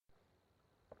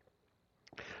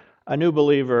A new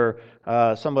believer,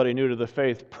 somebody new to the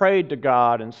faith, prayed to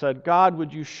God and said, God,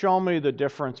 would you show me the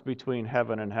difference between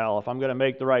heaven and hell? If I'm going to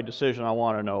make the right decision, I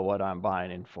want to know what I'm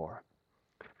buying in for.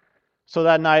 So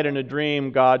that night in a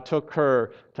dream, God took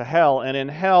her to hell, and in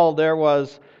hell there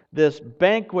was this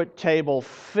banquet table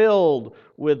filled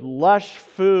with lush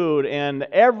food and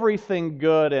everything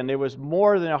good, and it was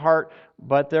more than a heart,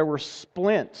 but there were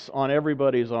splints on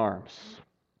everybody's arms,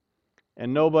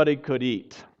 and nobody could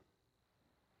eat.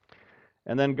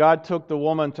 And then God took the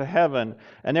woman to heaven,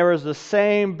 and there was the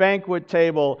same banquet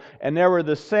table, and there were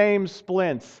the same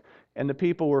splints, and the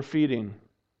people were feeding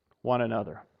one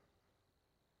another.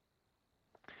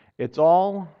 It's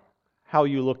all how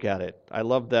you look at it. I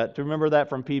love that. Do you remember that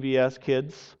from PBS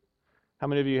Kids? How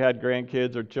many of you had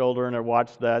grandkids or children or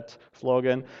watched that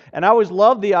slogan? And I always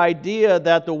loved the idea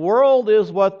that the world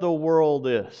is what the world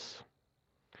is.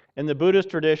 In the Buddhist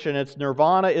tradition, it's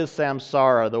nirvana is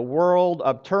samsara. The world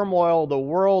of turmoil, the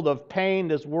world of pain,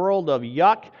 this world of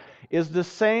yuck is the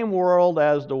same world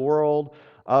as the world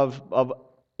of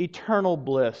eternal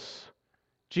bliss.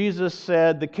 Jesus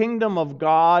said, the kingdom of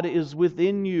God is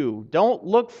within you. Don't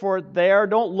look for it there.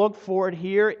 Don't look for it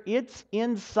here. It's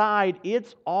inside.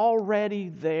 It's already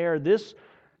there. This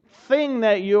thing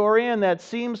that you're in that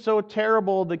seems so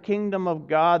terrible, the kingdom of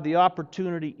God, the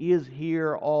opportunity is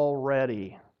here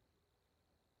already.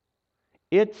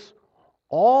 It's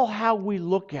all how we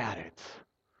look at it.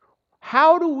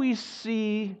 How do we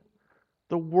see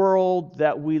the world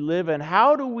that we live in?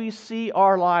 How do we see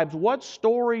our lives? What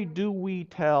story do we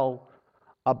tell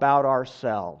about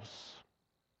ourselves?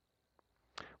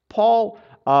 Paul,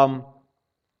 I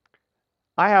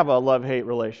have a love-hate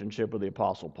relationship with the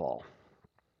Apostle Paul.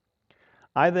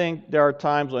 I think there are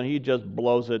times when he just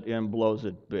blows it and blows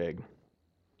it big.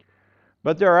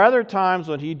 But there are other times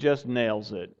when he just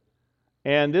nails it.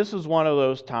 And this is one of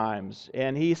those times.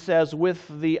 And he says, with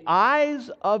the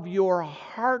eyes of your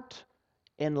heart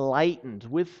enlightened,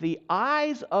 with the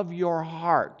eyes of your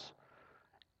heart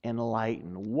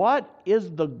enlightened. What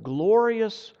is the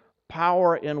glorious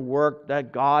power and work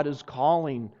that God is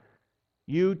calling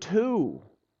you to?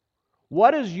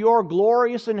 What is your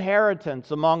glorious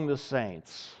inheritance among the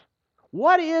saints?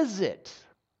 What is it?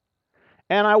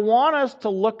 And I want us to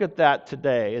look at that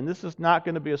today. And this is not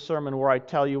going to be a sermon where I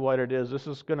tell you what it is. This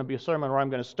is going to be a sermon where I'm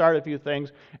going to start a few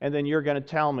things, and then you're going to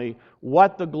tell me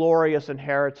what the glorious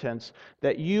inheritance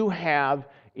that you have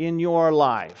in your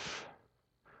life.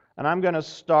 And I'm going to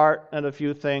start at a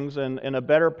few things, and a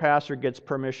better pastor gets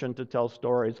permission to tell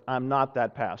stories. I'm not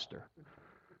that pastor.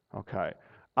 Okay.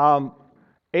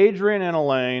 Adrian and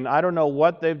Elaine, I don't know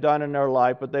what they've done in their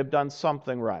life, but they've done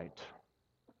something right.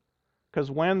 Because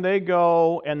when they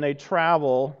go and they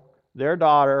travel, their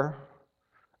daughter,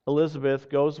 Elizabeth,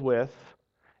 goes with,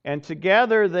 and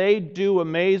together they do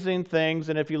amazing things.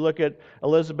 And if you look at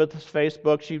Elizabeth's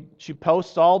Facebook, she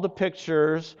posts all the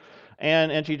pictures,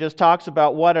 and she just talks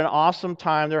about what an awesome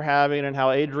time they're having and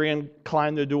how Adrian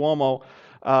climbed the Duomo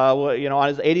on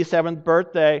his 87th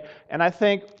birthday. And I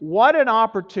think, what an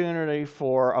opportunity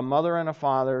for a mother and a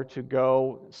father to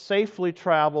go safely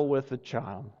travel with a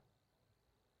child.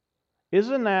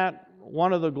 Isn't that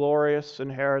one of the glorious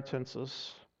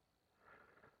inheritances?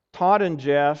 Todd and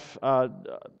Jeff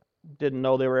didn't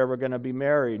know they were ever going to be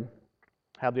married,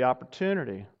 had the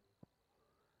opportunity.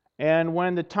 And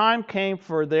when the time came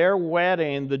for their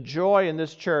wedding, the joy in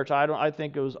this church, I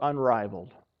think it was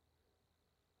unrivaled.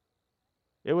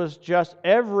 It was just,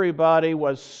 everybody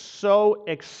was so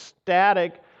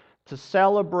ecstatic to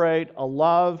celebrate a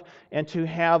love and to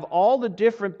have all the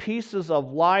different pieces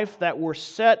of life that were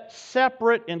set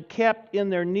separate and kept in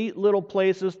their neat little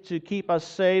places to keep us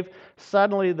safe.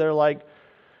 Suddenly they're like,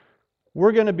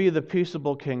 we're going to be the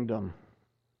peaceable kingdom,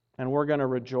 and we're going to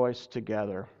rejoice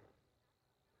together.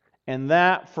 And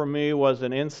that, for me, was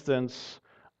an instance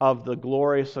of the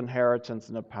glorious inheritance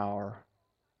and the power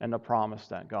and the promise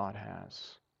that God has.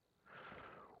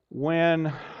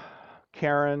 When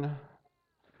Karen,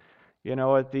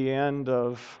 at the end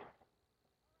of,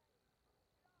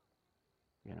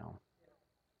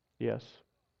 yes,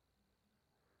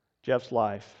 Jeff's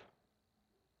life,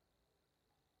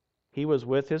 he was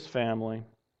with his family,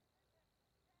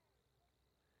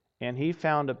 and he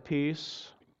found a peace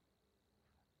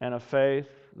and a faith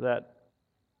that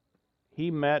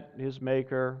he met his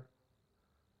Maker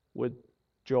with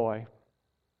joy.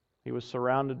 He was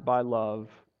surrounded by love.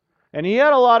 And he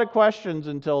had a lot of questions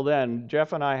until then.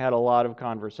 Jeff and I had a lot of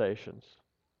conversations.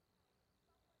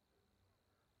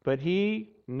 But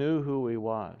he knew who he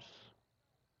was.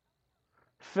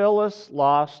 Phyllis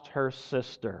lost her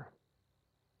sister.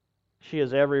 She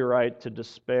has every right to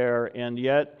despair, and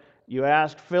yet you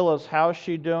ask Phyllis, how's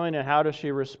she doing, and how does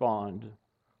she respond?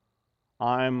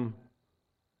 I'm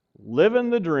living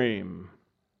the dream.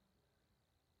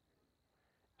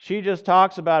 She just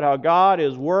talks about how God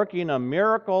is working a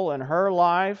miracle in her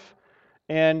life.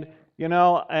 And,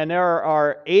 and there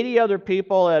are 80 other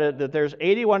people, that there's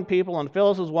 81 people, and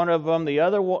Phyllis is one of them. The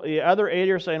other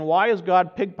 80 are saying, why is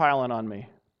God pigpiling on me?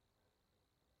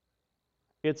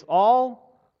 It's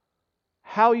all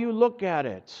how you look at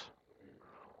it.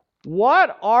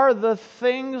 What are the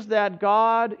things that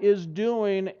God is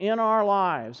doing in our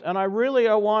lives? And I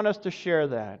want us to share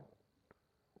that.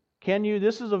 I'm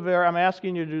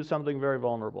asking you to do something very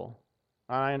vulnerable.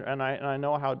 And I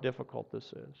know how difficult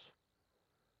this is.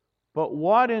 But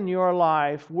what in your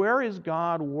life, where is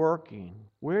God working?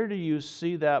 Where do you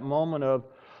see that moment of,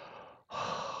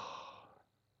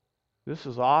 this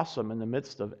is awesome in the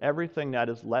midst of everything that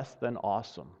is less than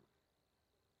awesome?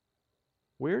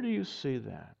 Where do you see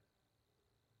that?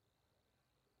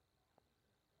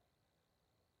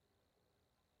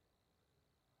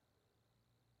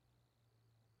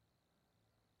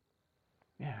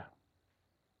 Yeah.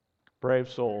 Brave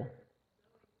soul.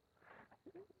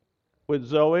 With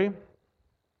Zoe,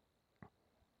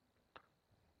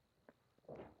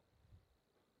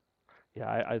 yeah,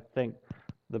 I think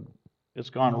it's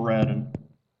gone red and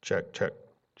check.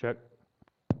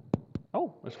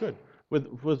 Oh, that's good.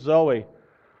 With Zoe,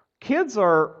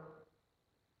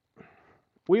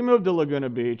 we moved to Laguna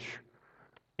Beach,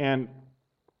 and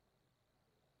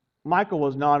Michael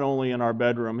was not only in our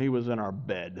bedroom, he was in our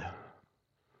bed.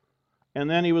 And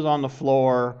then he was on the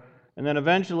floor, and then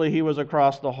eventually he was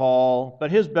across the hall,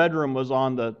 but his bedroom was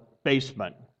on the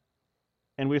basement.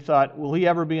 And we thought, will he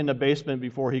ever be in the basement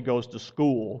before he goes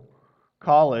to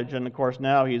college? And of course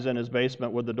now he's in his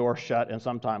basement with the door shut and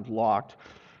sometimes locked.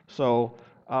 So,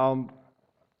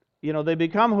 they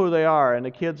become who they are, and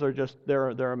the kids are just,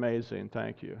 they're amazing.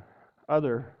 Thank you.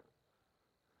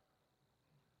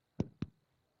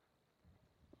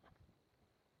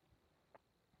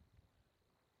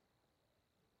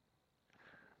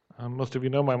 Most of you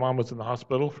know my mom was in the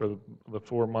hospital for the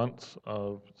 4 months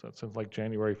since like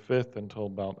January 5th until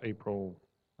about April,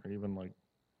 or even like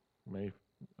May,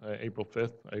 April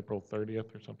 5th, April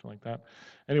 30th, or something like that.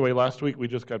 Anyway, last week we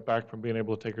just got back from being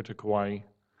able to take her to Kauai,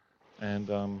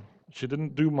 and she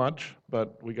didn't do much,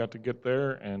 but we got to get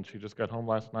there, and she just got home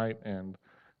last night, and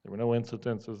there were no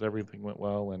incidences. Everything went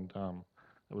well, and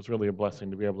it was really a blessing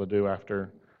to be able to do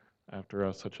after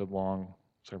such a long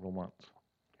several months.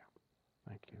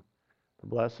 Thank you. The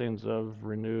blessings of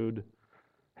renewed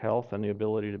health and the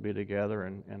ability to be together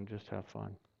and just have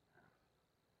fun.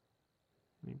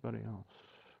 Anybody else?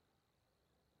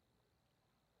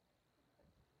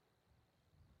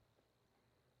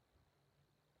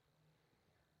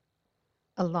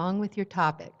 Along with your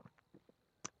topic,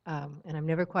 and I'm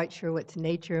never quite sure what's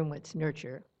nature and what's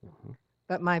nurture,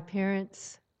 but my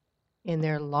parents, in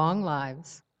their long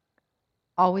lives,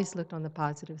 always looked on the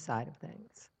positive side of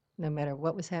things, no matter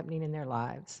what was happening in their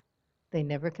lives. They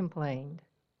never complained.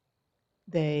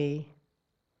 They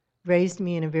raised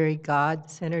me in a very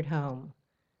God-centered home,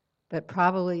 but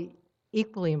probably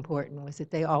equally important was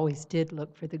that they always did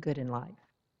look for the good in life.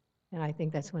 And I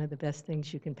think that's one of the best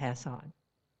things you can pass on.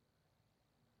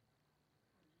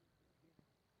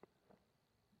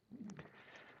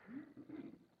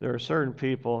 There are certain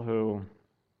people who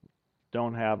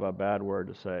don't have a bad word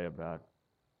to say about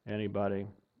anybody,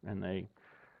 and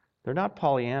they're not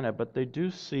Pollyanna, but they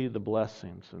do see the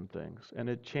blessings in things, and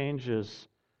it changes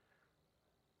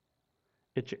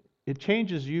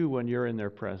you when you're in their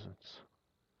presence,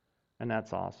 and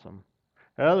that's awesome.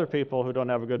 And other people who don't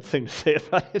have a good thing to say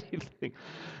about anything,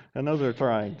 and those are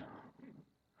trying.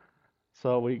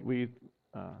 So we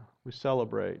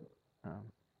celebrate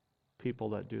people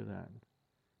that do that.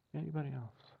 Anybody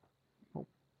else? Oh.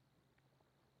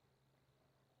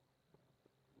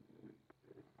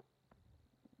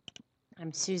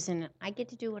 I'm Susan. I get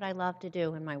to do what I love to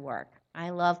do in my work. I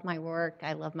love my work.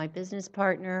 I love my business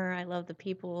partner. I love the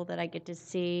people that I get to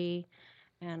see.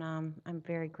 And I'm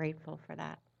very grateful for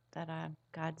that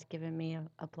God's given me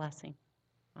a blessing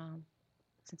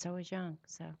since I was young.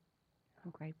 So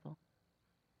I'm grateful.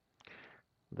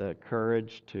 The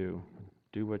courage to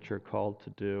do what you're called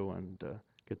to do and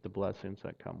get the blessings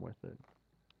that come with it.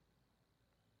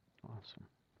 Awesome.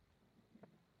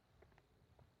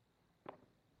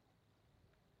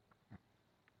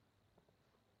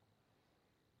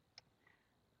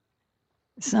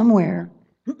 Somewhere,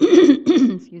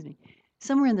 excuse me,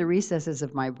 somewhere in the recesses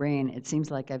of my brain, it seems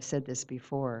like I've said this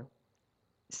before,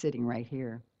 sitting right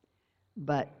here,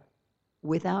 but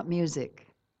without music,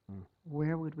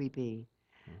 where would we be?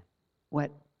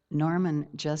 What Norman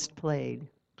just played,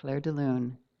 Claire de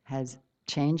Lune, has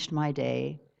changed my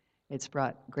day. It's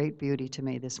brought great beauty to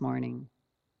me this morning,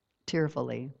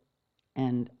 tearfully,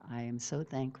 and I am so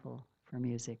thankful for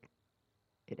music.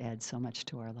 It adds so much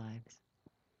to our lives.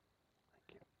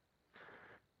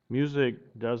 Music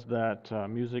does that.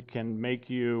 Music can make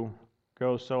you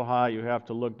go so high you have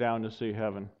to look down to see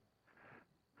heaven.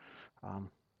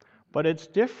 But it's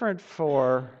different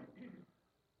for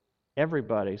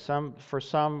everybody. For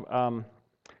some,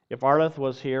 if Arleth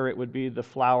was here, it would be the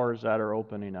flowers that are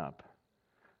opening up.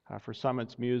 For some,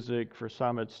 it's music. For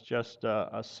some, it's just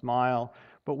a smile.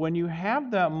 But when you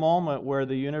have that moment where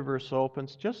the universe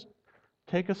opens, just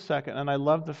take a second. And I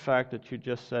love the fact that you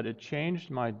just said, it changed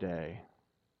my day.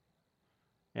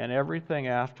 And everything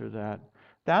after that.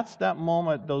 That's that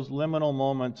moment, those liminal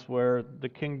moments where the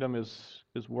kingdom is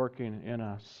working in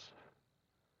us.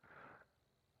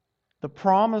 The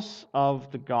promise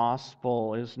of the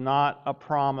gospel is not a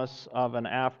promise of an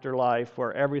afterlife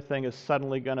where everything is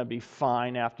suddenly going to be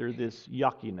fine after this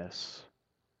yuckiness.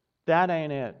 That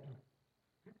ain't it.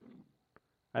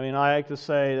 I mean, I like to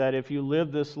say that if you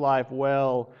live this life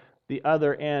well, the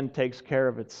other end takes care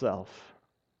of itself.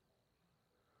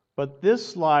 But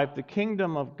this life, the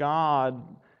kingdom of God,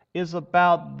 is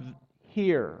about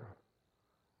here.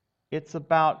 It's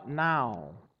about now.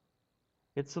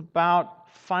 It's about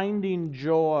finding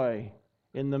joy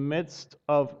in the midst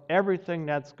of everything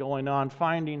that's going on,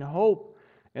 finding hope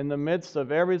in the midst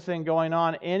of everything going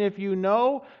on. And if you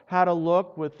know how to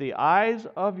look with the eyes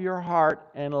of your heart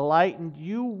enlightened,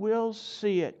 you will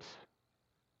see it.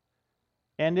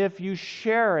 And if you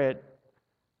share it,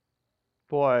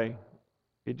 boy,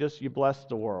 you bless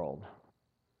the world.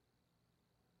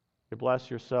 You bless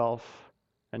yourself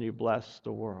and you bless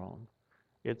the world.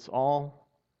 It's all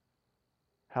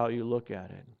how you look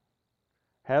at it.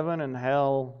 Heaven and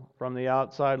hell from the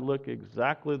outside look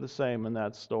exactly the same in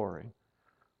that story.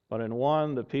 But in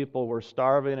one, the people were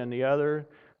starving, and the other,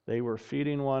 they were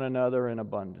feeding one another in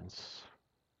abundance.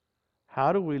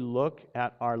 How do we look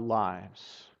at our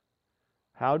lives?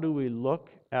 How do we look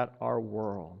at our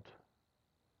world?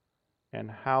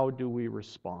 And how do we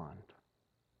respond?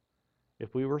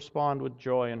 If we respond with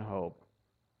joy and hope,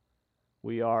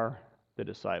 we are the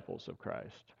disciples of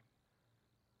Christ.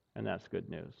 And that's good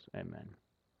news. Amen.